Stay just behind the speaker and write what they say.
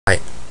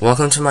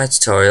Welcome to my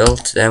tutorial.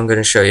 Today I'm going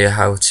to show you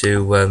how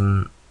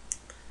to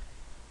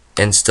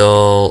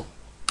install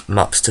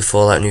maps to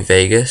Fallout New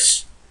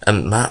Vegas.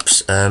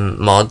 Mods,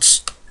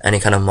 any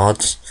kind of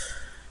mods.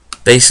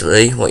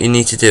 Basically, what you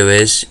need to do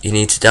is you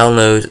need to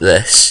download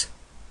this.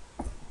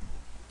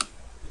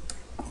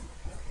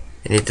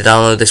 You need to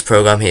download this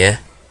program here,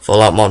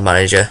 Fallout Mod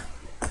Manager.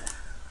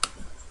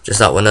 Just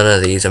that one, none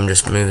of these. I'm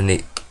just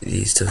moving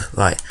these to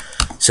right.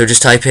 So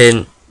just type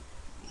in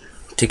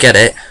to get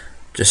it.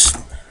 Just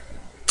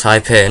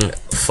type in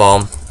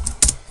fomm.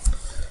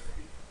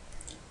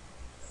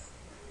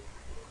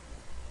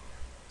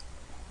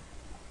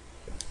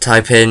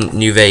 Type in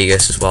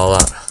newvegas as well.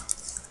 That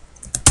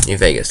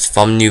newvegas,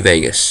 fomm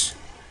newvegas.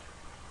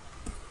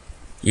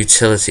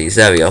 Utilities.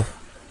 There we go.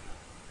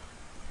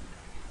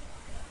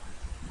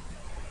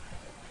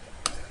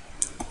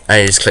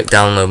 And you just click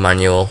download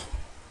manual.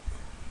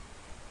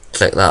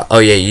 Click that. Oh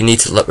yeah, you need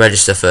to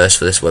register first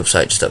for this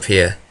website just up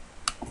here,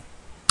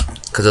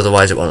 because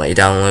otherwise it won't let you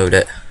download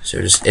it. So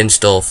just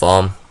install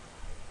fomm.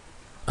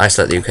 I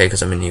select the UK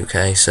because I'm in the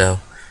UK, so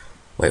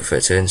wait for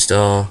it to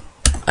install,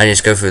 and you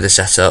just go through the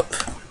setup.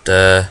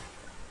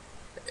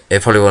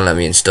 It probably won't let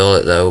me install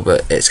it though,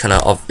 but it's kind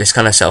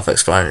of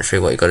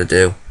self-explanatory what you got to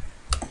do.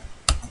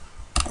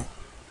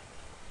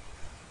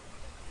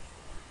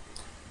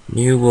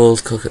 New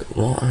world cooker.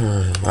 What?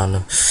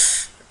 Random.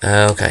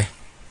 Okay.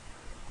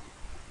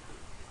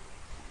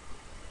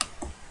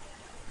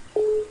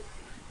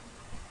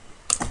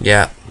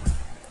 Yeah.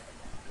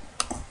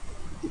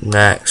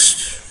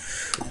 Next.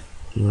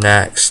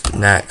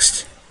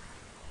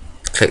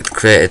 Click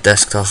create a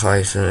desktop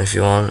item if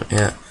you want.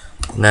 Yeah.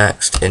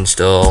 Next.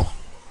 Install.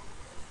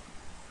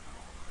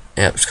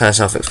 Yep, it's kind of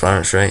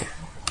self-explanatory.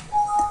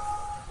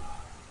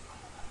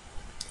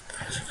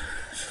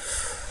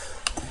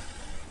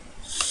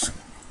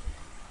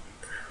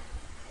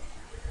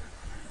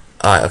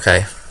 Alright,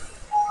 okay.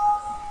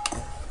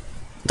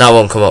 That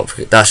won't come up.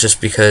 That's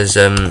just because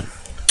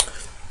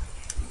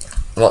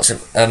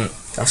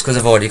that's because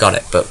I've already got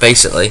it. But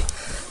basically,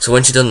 so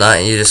once you've done that,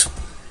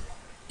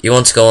 you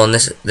want to go on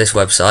this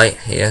website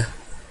here,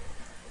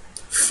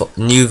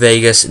 New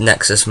Vegas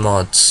Nexus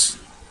mods.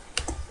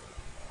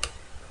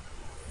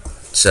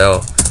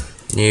 So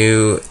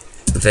New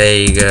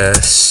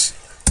Vegas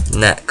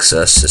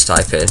Nexus, just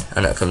type in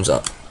and it comes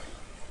up.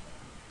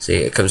 See,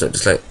 it comes up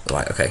just like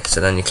right. Okay, so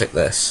then you click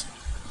this,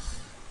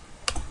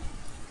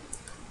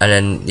 and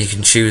then you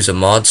can choose a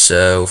mod.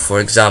 So for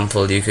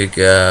example, you could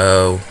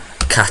go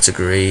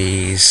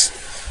categories,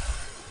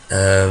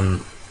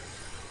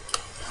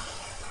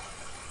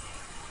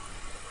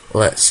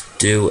 let's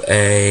do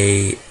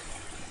a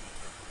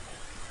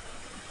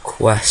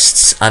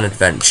quests and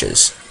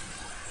adventures.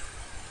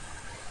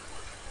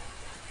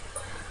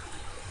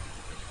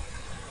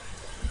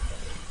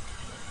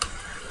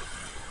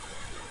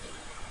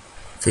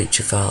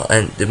 Feature file,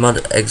 and the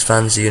mod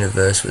expands the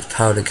universe with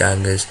powder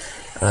gangers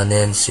and the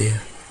NC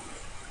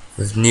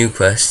with new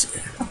quests.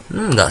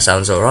 That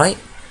sounds alright.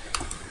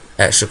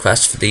 Extra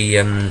quest for the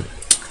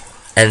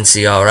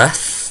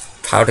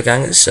NCRF powder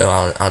gangers, so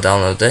I'll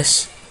download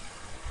this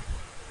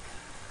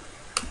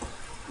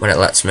when it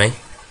lets me.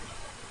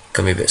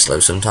 Can be a bit slow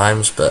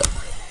sometimes, but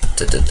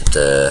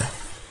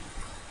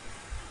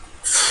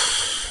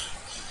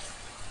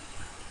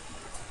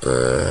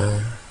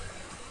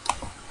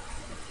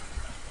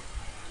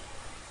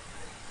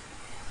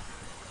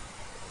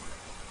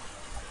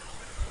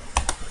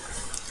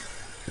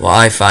what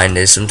I find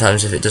is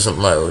sometimes if it doesn't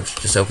load,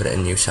 just open it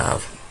in new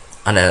tab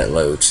and then it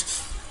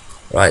loads.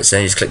 Right, so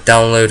then you just click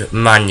download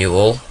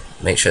manual.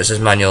 Make sure it says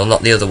manual,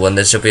 not the other one.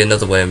 There should be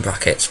another one in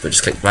brackets, but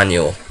just click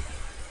manual.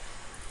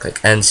 Click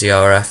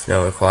NCRF,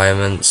 no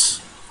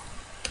requirements.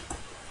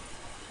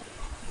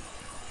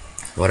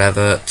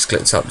 Whatever, just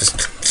click the top, just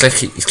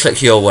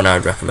click your one I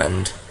would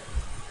recommend.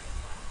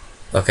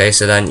 Okay,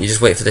 so then you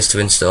just wait for this to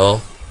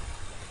install.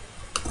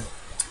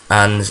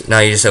 And now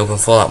you just open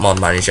Fallout Mod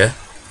Manager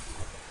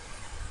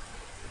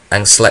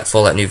and select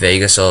Fallout New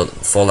Vegas or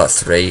Fallout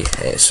 3.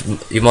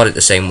 You mod it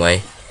the same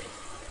way.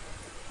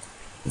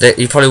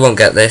 You probably won't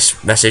get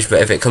this message,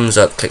 but if it comes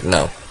up, click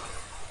no.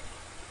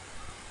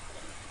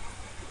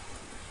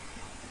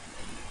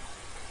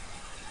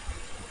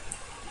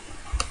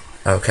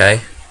 Okay,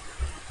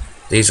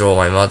 these are all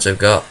my mods I've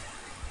got.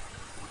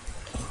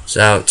 So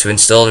now to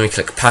install them, you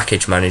click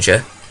Package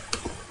Manager,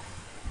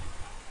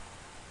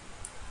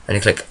 and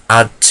you click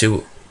Add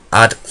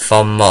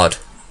fomm mod.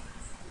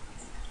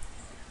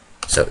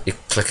 So you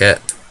click it,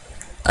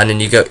 and then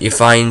you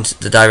find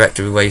the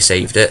directory where you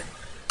saved it,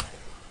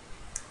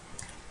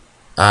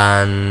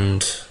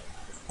 and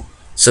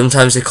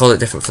sometimes they call it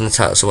different from the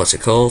title. So what's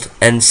it called?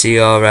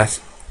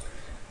 NCRF.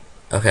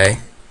 Okay.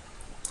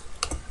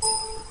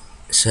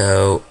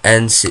 So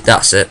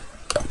that's it.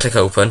 Click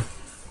open.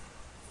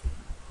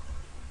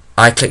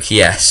 I click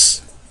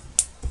yes.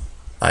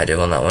 I do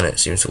on that one. It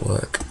seems to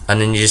work.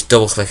 And then you just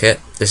double click it.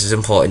 This is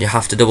important. You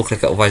have to double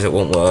click it, otherwise it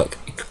won't work.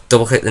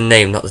 Double click the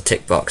name, not the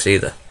tick box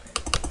either,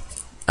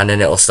 and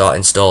then it'll start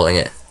installing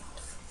it.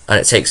 And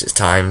it takes its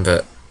time,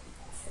 but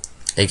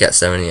He gets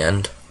there in the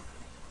end.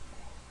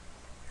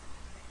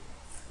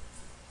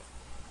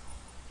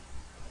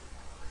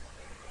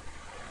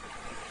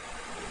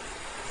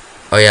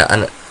 Oh yeah,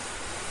 and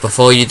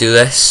before you do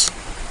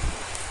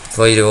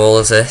all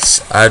of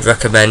this, I'd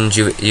recommend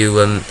you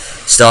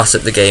start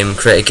up the game,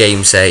 create a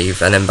game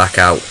save, and then back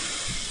out.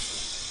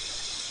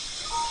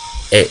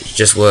 It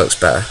just works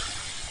better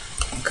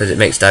because it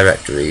makes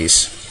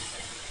directories.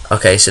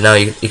 Okay, so now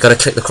you got to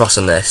click the cross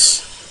on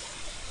this,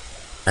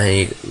 and then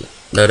you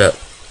load up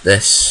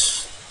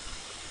this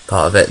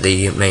part of it,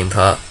 the main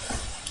part,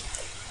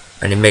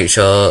 and you make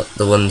sure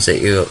the ones that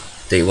you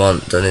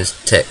want done is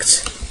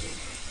ticked,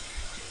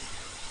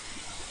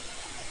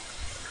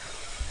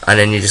 and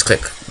then you just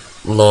click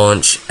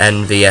launch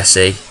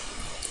nvse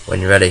when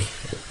you're ready.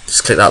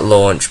 Just click that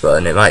launch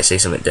button. It might say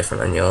something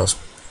different on yours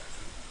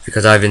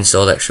because I've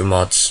installed extra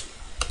mods.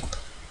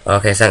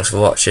 Okay, thanks for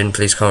watching.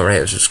 Please comment, rate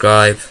and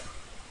subscribe.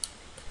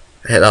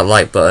 Hit that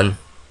like button.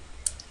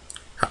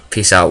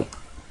 Peace out.